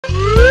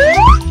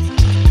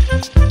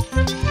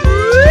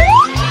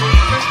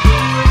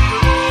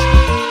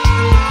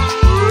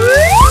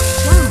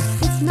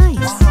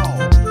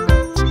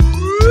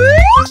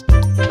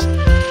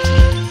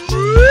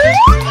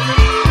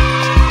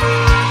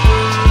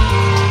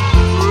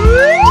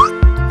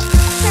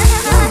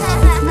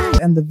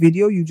and the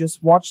video you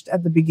just watched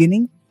at the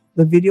beginning,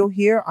 the video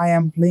here I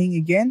am playing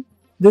again,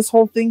 this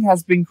whole thing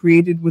has been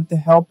created with the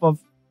help of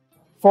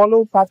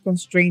follow path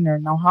constrainer.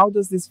 Now, how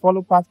does this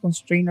follow path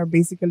constrainer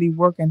basically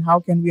work and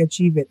how can we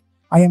achieve it?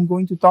 I am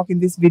going to talk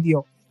in this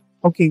video.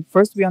 Okay,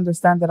 first we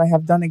understand that I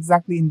have done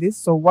exactly in this,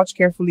 so watch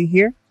carefully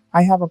here.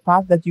 I have a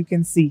path that you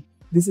can see.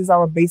 This is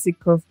our basic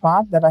curve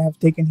path that I have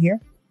taken here.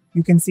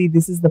 You can see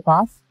this is the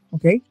path,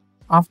 okay?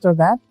 After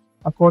that,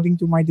 according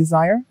to my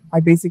desire,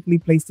 I basically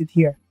placed it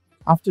here.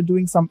 After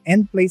doing some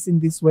end place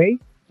in this way,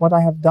 what I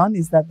have done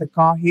is that the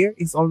car here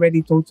is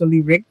already totally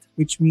rigged,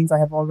 which means I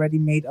have already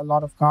made a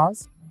lot of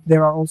cars.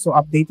 There are also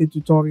updated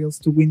tutorials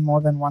to win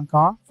more than one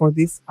car. For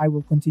this, I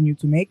will continue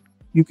to make.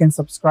 You can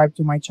subscribe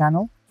to my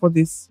channel for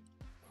this.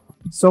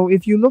 So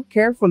if you look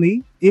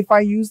carefully, if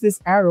I use this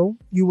arrow,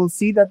 you will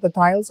see that the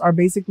tiles are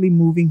basically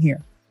moving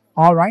here.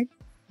 Alright,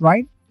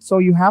 right? So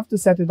you have to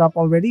set it up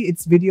already.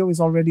 Its video is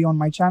already on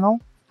my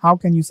channel. How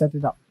can you set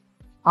it up?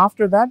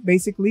 After that,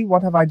 basically,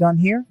 what have I done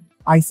here?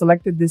 I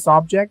selected this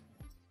object,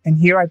 and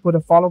here I put a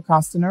follow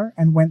constrainer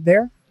and went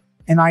there,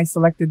 and I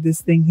selected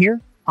this thing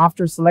here.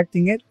 After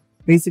selecting it,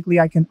 basically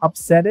I can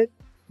upset it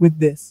with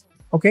this.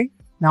 Okay,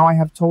 now I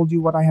have told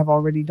you what I have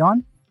already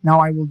done. Now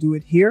I will do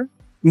it here.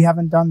 We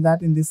haven't done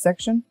that in this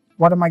section.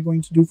 What am I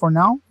going to do for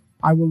now?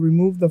 I will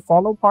remove the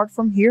follow part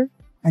from here,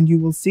 and you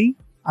will see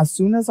as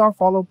soon as our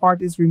follow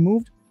part is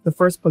removed, the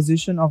first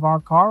position of our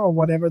car or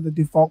whatever the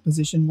default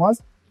position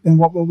was, then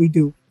what will we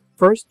do?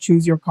 First,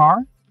 choose your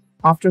car.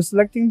 After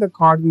selecting the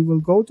card, we will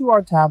go to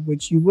our tab,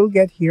 which you will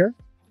get here.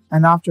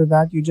 And after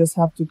that, you just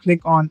have to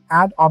click on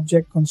Add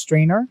Object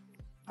Constrainer.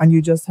 And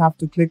you just have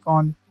to click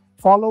on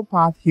Follow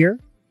Path here.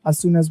 As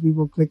soon as we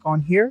will click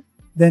on here,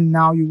 then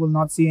now you will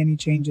not see any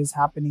changes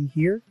happening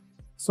here.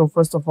 So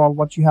first of all,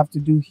 what you have to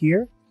do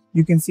here,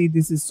 you can see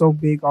this is so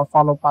big, our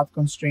follow path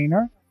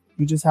constrainer.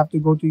 You just have to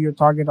go to your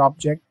target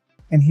object,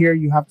 and here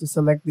you have to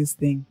select this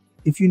thing.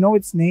 If you know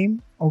its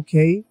name,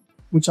 okay,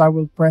 which I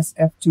will press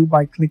F2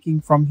 by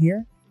clicking from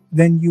here,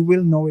 then you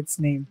will know its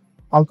name.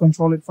 I'll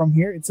control it from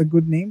here. It's a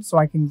good name, so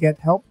I can get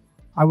help.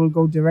 I will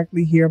go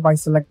directly here by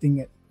selecting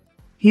it.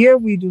 Here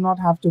we do not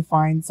have to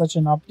find such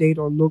an update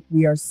or look.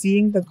 We are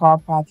seeing the car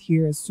path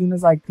here. As soon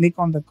as I click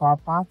on the car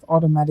path,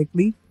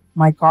 automatically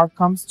my car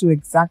comes to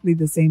exactly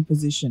the same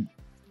position.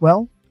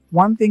 Well,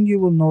 one thing you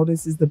will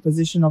notice is the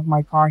position of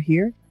my car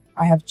here.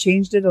 I have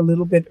changed it a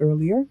little bit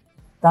earlier.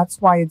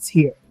 That's why it's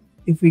here.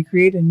 If we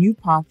create a new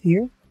path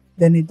here,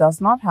 then it does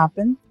not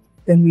happen.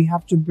 Then we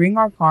have to bring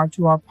our car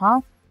to our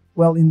path.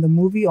 Well, in the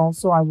movie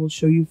also I will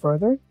show you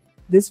further.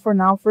 This for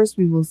now, first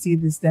we will see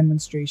this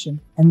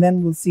demonstration and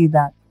then we'll see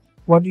that.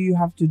 What do you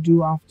have to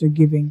do after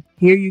giving?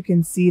 Here you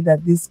can see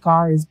that this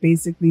car is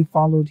basically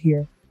followed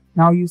here.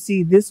 Now you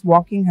see this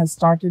walking has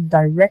started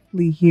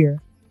directly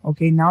here.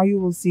 Okay, now you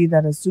will see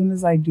that as soon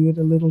as I do it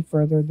a little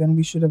further, then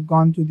we should have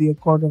gone to the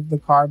accord of the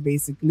car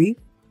basically.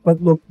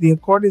 But look, the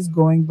accord is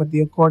going, but the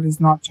accord is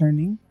not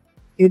turning.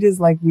 It is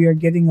like we are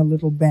getting a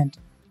little bent.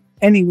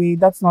 Anyway,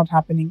 that's not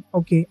happening.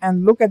 Okay,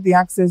 and look at the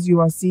access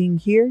you are seeing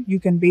here. You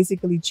can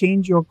basically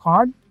change your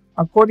card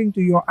according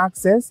to your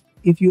access.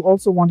 If you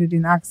also want it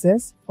in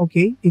access,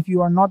 okay, if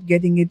you are not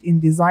getting it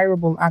in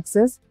desirable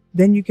access,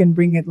 then you can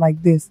bring it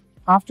like this.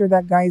 After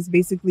that, guys,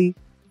 basically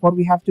what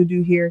we have to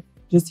do here,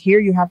 just here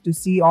you have to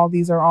see all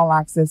these are all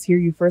access. Here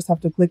you first have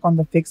to click on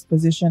the fixed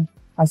position.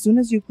 As soon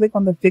as you click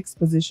on the fixed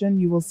position,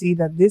 you will see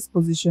that this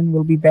position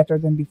will be better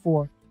than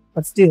before.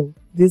 But still,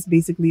 this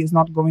basically is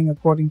not going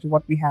according to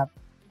what we have.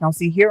 Now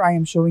see here, I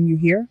am showing you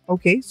here.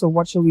 Okay, so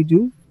what shall we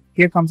do?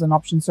 Here comes an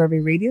option, survey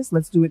radius.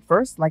 Let's do it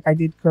first, like I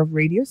did curve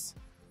radius.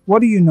 What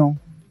do you know?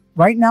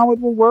 Right now it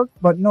will work,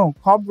 but no,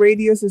 cob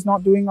radius is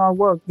not doing our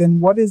work. Then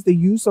what is the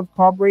use of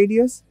cob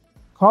radius?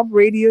 Cob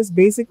radius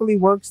basically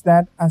works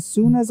that as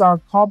soon as our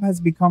cob has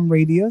become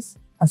radius,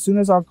 as soon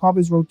as our cob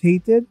is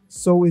rotated,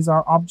 so is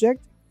our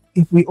object.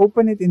 If we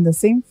open it in the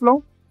same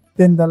flow,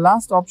 then the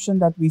last option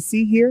that we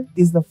see here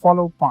is the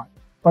follow part.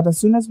 But as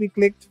soon as we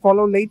clicked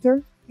follow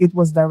later, it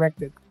was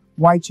directed.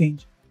 Why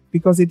change?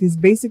 Because it is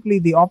basically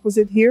the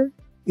opposite here.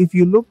 If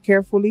you look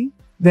carefully,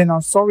 then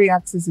our sorry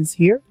axis is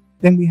here.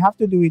 Then we have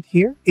to do it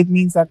here. It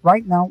means that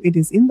right now it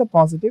is in the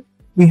positive.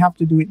 We have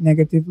to do it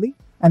negatively.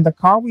 And the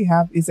car we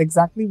have is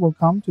exactly will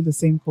come to the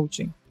same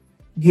coaching.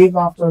 Give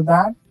after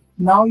that.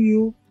 Now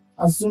you,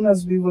 as soon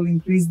as we will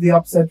increase the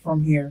upset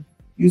from here,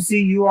 you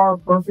see you are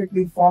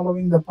perfectly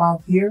following the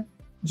path here.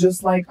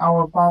 Just like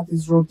our path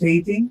is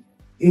rotating,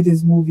 it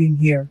is moving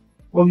here.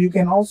 Well, you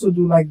can also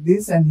do like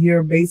this, and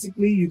here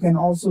basically you can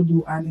also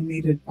do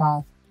animated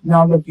path.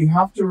 Now look, you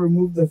have to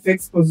remove the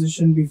fixed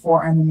position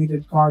before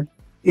animated card.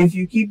 If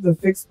you keep the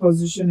fixed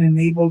position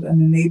enabled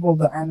and enable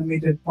the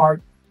animated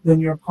part, then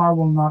your car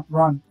will not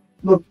run.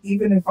 Look,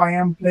 even if I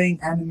am playing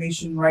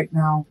animation right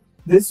now,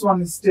 this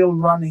one is still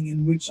running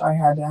in which I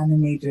had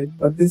animated,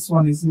 but this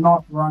one is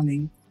not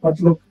running. But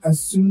look, as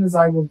soon as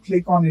I will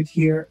click on it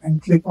here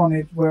and click on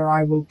it where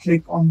I will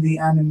click on the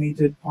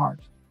animated part.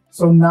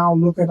 So now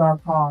look at our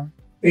car.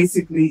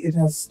 Basically, it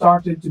has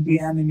started to be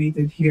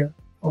animated here.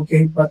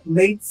 Okay, but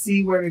let's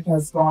see where it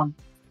has gone.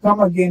 Come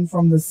again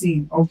from the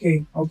scene.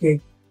 Okay,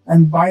 okay.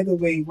 And by the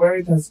way, where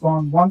it has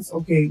gone once,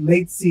 okay,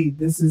 let's see,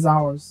 this is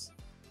ours.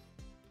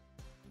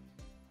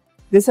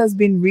 This has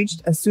been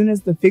reached as soon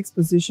as the fixed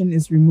position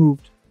is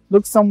removed.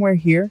 Look somewhere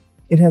here,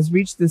 it has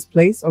reached this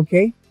place,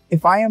 okay?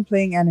 If I am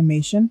playing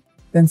animation,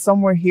 then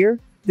somewhere here,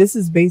 this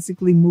is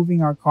basically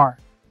moving our car.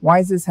 Why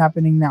is this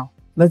happening now?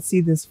 Let's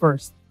see this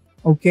first.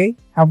 Okay,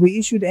 have we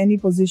issued any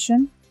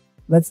position?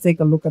 Let's take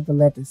a look at the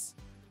lattice.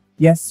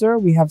 Yes, sir,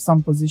 we have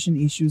some position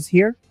issues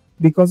here.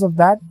 Because of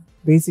that,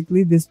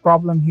 basically this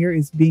problem here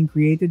is being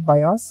created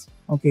by us.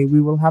 Okay,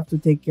 we will have to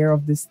take care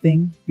of this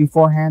thing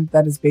beforehand.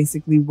 That is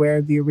basically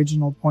where the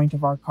original point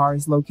of our car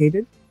is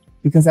located.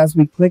 Because as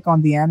we click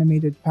on the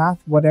animated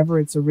path, whatever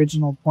its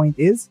original point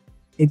is,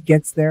 it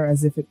gets there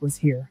as if it was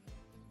here.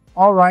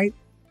 Alright,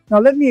 now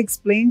let me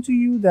explain to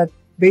you that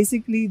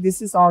basically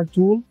this is our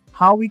tool,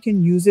 how we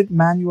can use it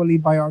manually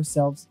by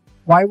ourselves.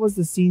 Why was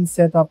the scene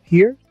set up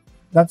here?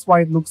 That's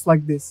why it looks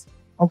like this.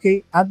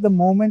 Okay, at the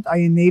moment I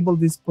enable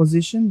this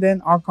position,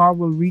 then our car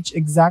will reach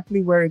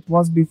exactly where it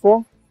was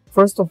before.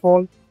 First of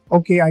all,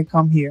 okay, I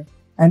come here.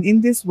 And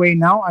in this way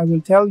now I will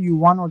tell you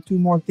one or two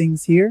more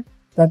things here,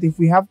 that if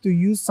we have to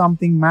use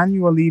something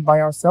manually by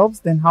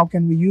ourselves, then how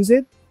can we use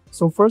it?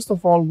 So first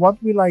of all,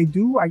 what will I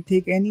do? I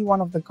take any one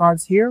of the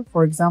cards here.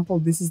 For example,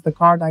 this is the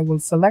card, I will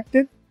select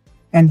it.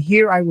 And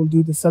here I will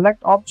do the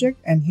select object,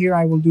 and here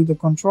I will do the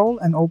control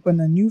and open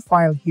a new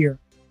file here.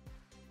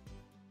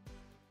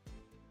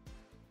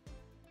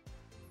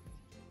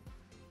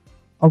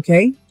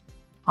 Okay,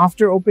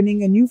 after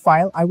opening a new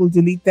file, I will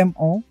delete them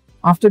all.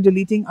 After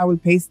deleting, I will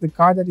paste the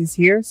card that is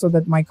here so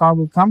that my car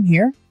will come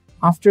here.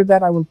 After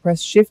that, I will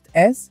press Shift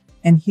S,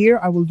 and here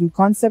I will do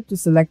concept to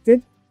select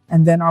it,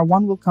 and then our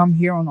one will come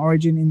here on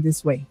origin in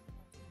this way.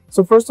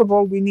 So first of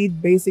all, we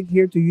need basic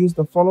here to use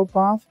the follow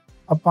path,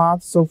 a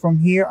path. So from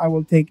here, I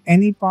will take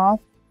any path,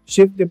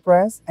 Shift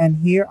depress, and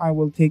here I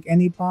will take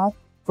any path.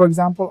 For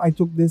example, I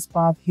took this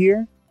path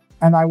here,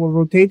 and I will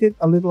rotate it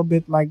a little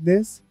bit like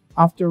this.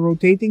 After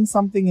rotating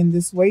something in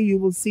this way, you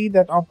will see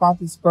that our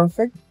path is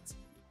perfect.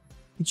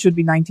 It should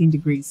be 19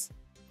 degrees.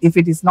 If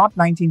it is not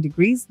 19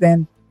 degrees,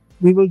 then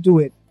we will do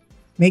it.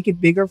 Make it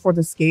bigger for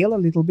the scale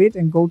a little bit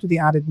and go to the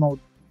added mode.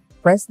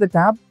 Press the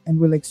tab and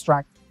we'll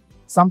extract.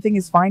 Something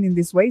is fine in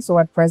this way, so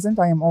at present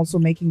I am also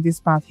making this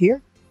path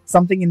here.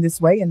 Something in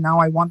this way, and now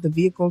I want the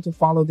vehicle to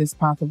follow this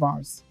path of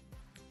ours.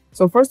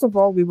 So first of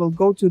all, we will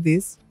go to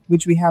this,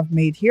 which we have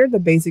made here. The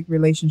basic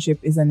relationship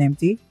is an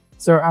empty.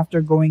 So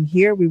after going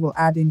here, we will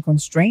add in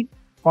constraint,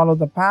 follow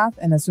the path,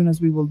 and as soon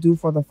as we will do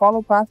for the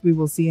follow path, we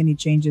will see any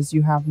changes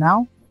you have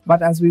now.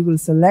 But as we will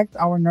select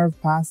our nerve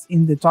paths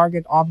in the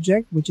target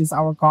object, which is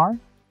our car,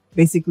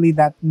 basically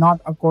that not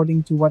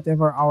according to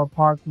whatever our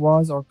park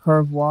was or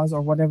curve was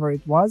or whatever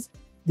it was,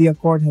 the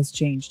accord has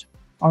changed.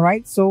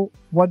 Alright, so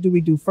what do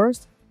we do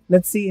first?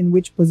 Let's see in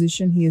which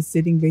position he is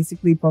sitting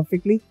basically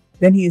perfectly.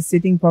 Then he is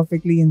sitting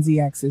perfectly in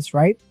Z-axis,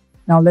 right?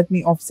 Now let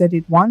me offset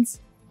it once.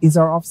 Is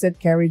our offset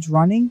carriage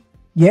running?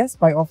 Yes,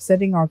 by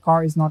offsetting our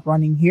car is not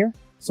running here.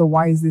 So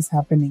why is this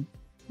happening?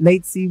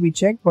 Let's see, we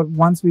check, but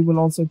once we will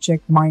also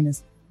check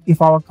minus. If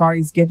our car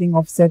is getting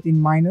offset in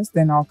minus,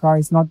 then our car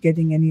is not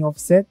getting any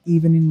offset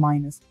even in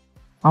minus.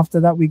 After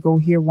that, we go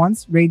here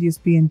once, radius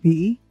P and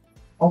PE.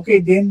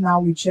 Okay, then now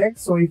we check.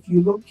 So if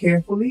you look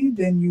carefully,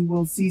 then you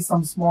will see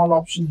some small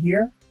option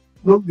here.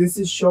 Look, this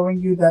is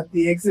showing you that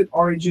the exit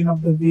origin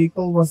of the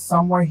vehicle was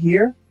somewhere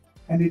here,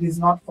 and it is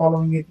not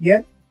following it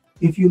yet.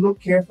 If you look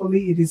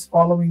carefully, it is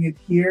following it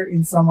here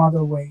in some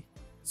other way.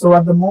 So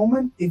at the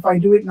moment, if I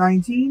do it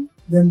 19,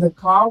 then the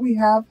car we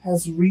have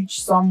has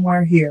reached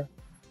somewhere here.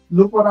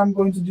 Look what I'm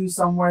going to do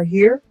somewhere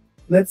here.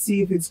 Let's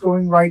see if it's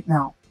going right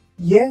now.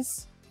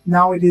 Yes,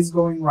 now it is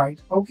going right.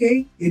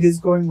 Okay, it is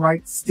going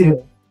right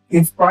still.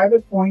 Its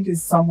private point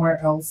is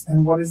somewhere else.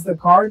 And what is the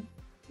card?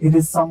 It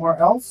is somewhere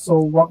else. So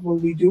what will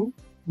we do?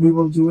 We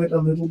will do it a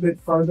little bit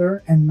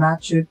further and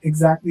match it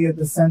exactly at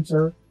the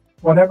center.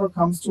 Whatever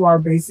comes to our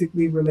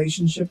basically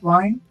relationship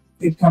line,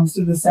 it comes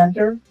to the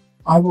center.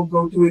 I will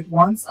go to it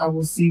once. I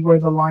will see where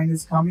the line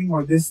is coming,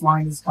 or this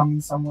line is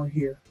coming somewhere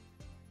here.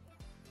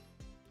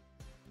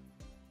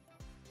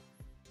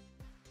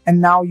 And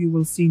now you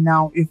will see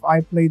now if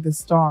I play the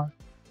star.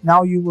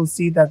 Now you will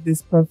see that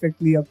this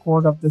perfectly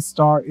accord of the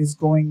star is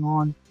going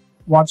on.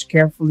 Watch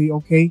carefully,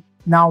 okay?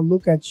 Now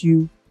look at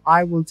you.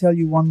 I will tell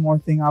you one more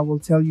thing. I will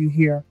tell you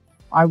here.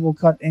 I will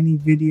cut any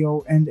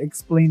video and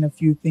explain a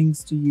few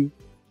things to you.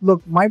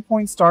 Look, my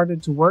point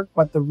started to work,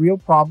 but the real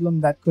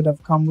problem that could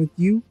have come with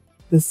you,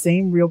 the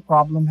same real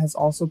problem has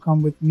also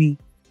come with me.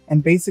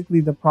 And basically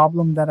the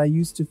problem that I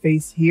used to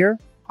face here,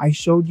 I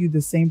showed you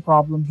the same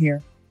problem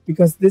here.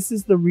 Because this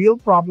is the real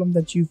problem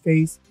that you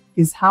face,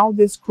 is how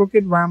this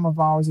crooked ram of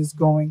ours is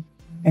going.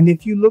 And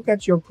if you look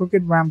at your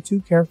crooked ram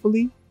too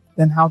carefully,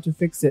 then how to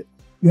fix it?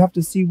 You have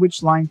to see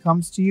which line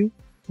comes to you.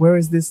 Where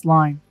is this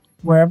line?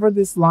 Wherever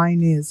this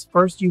line is,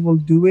 first you will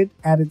do it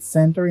at its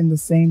center in the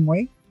same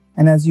way.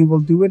 And as you will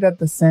do it at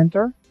the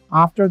center,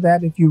 after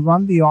that, if you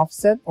run the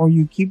offset, or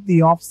you keep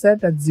the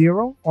offset at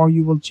 0, or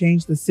you will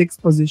change the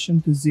 6th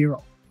position to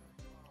 0.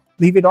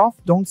 Leave it off,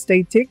 don't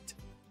stay ticked.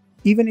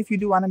 Even if you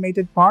do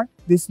animated part,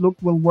 this look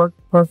will work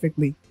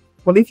perfectly.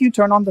 Well, if you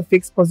turn on the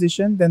fixed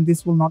position, then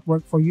this will not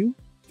work for you.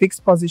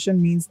 Fixed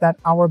position means that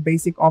our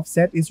basic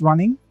offset is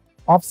running.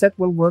 Offset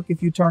will work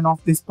if you turn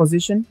off this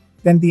position,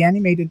 then the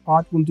animated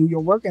part will do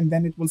your work and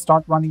then it will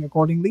start running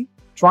accordingly.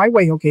 Try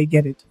way, okay,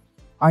 get it.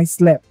 I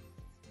slept.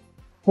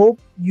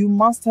 Hope you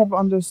must have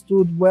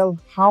understood well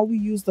how we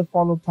use the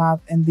follow path.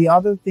 And the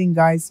other thing,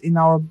 guys, in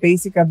our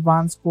basic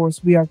advanced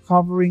course, we are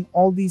covering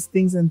all these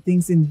things and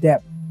things in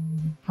depth.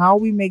 How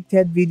we make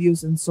TED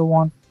videos and so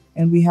on.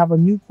 And we have a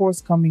new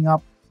course coming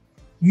up.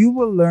 You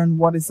will learn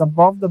what is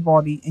above the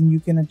body and you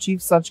can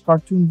achieve such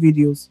cartoon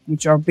videos,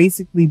 which are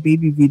basically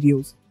baby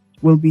videos.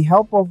 We'll be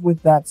helpful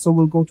with that, so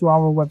we'll go to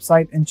our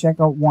website and check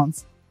out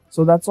once.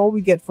 So that's all we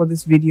get for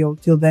this video.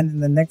 Till then, in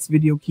the next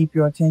video, keep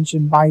your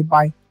attention. Bye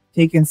bye.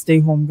 Take and stay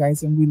home,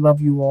 guys, and we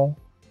love you all.